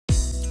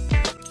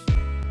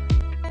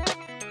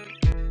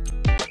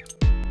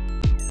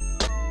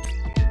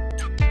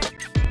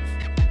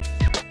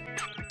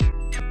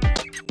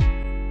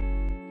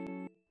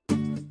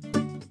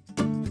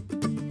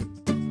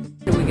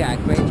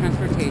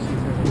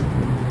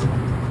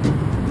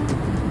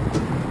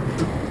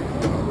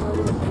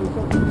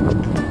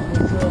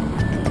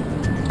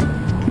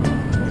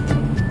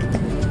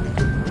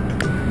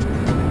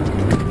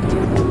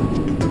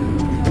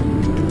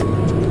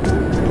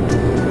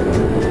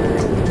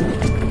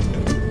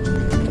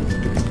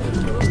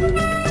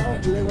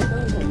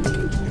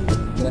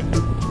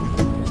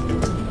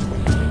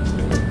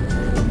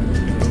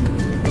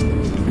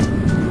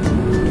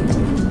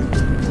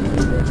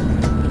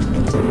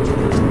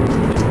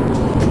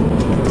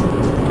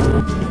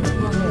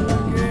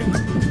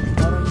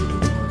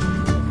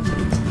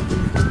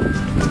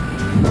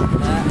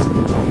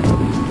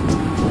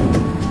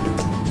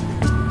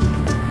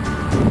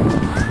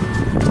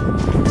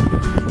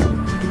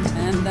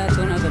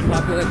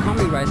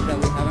parks that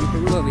we have in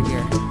Peru over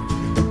here.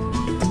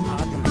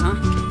 Awesome, huh?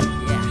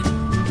 Yeah.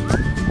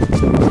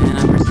 And I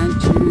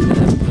present you the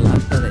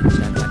Plaza de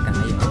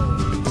Chacacayo.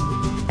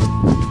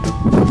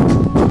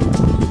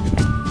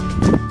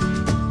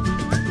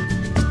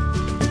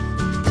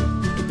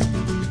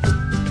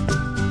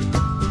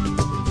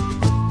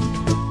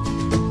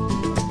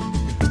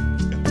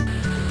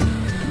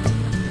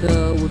 So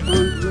we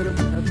found little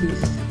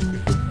puppies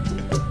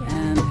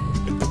and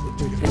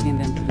we're taking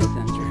them to the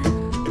center.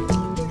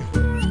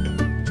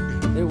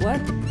 They're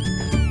what?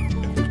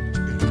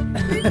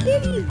 They're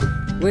kitties.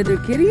 Wait, they're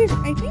kitties?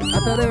 I think I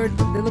thought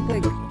they look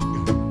like dogs.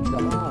 I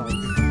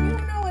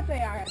don't know what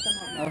they are at the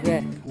moment.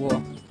 Okay,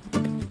 well,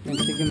 then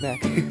take them back.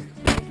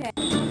 Okay.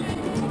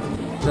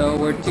 So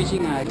we're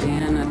teaching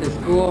again at the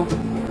school,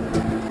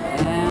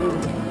 and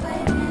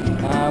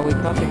we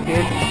caught the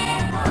kids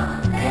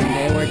when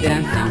they were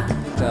dancing.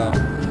 So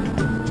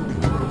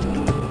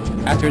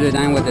after they're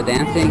done with the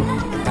dancing,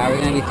 we're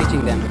gonna be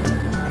teaching them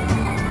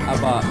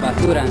about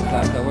basura and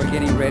stuff. So we're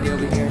getting ready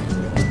over here,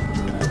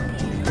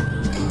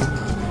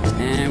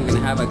 and we're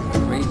gonna have a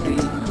crazy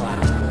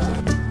class.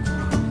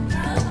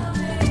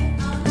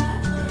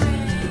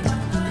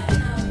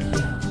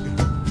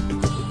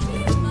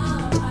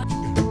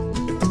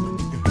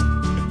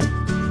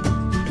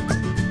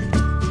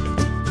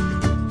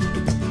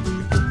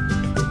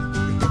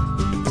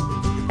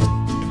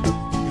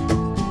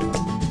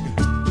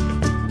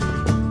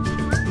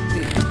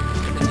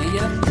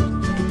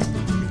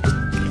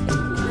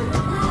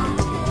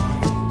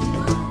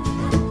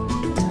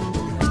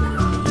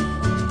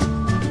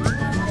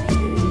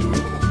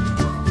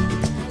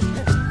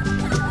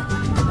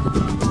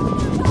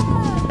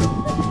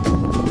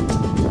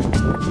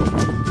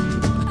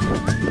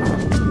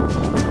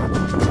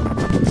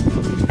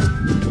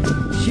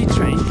 She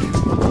trained.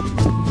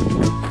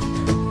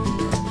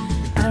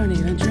 I don't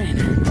even train.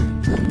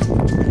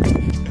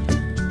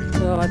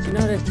 So as you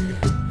noticed,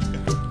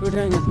 we're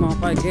doing a small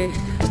 5K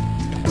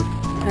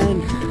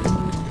and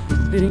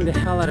it's beating the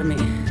hell out of me.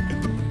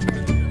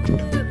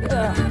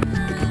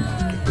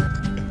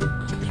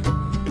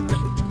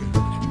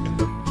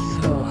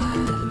 So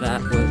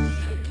that was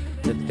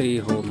the 3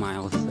 whole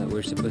miles that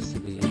we're supposed to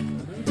be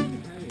in.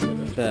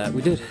 That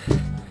we did.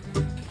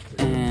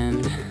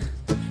 And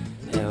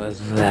it was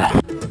that.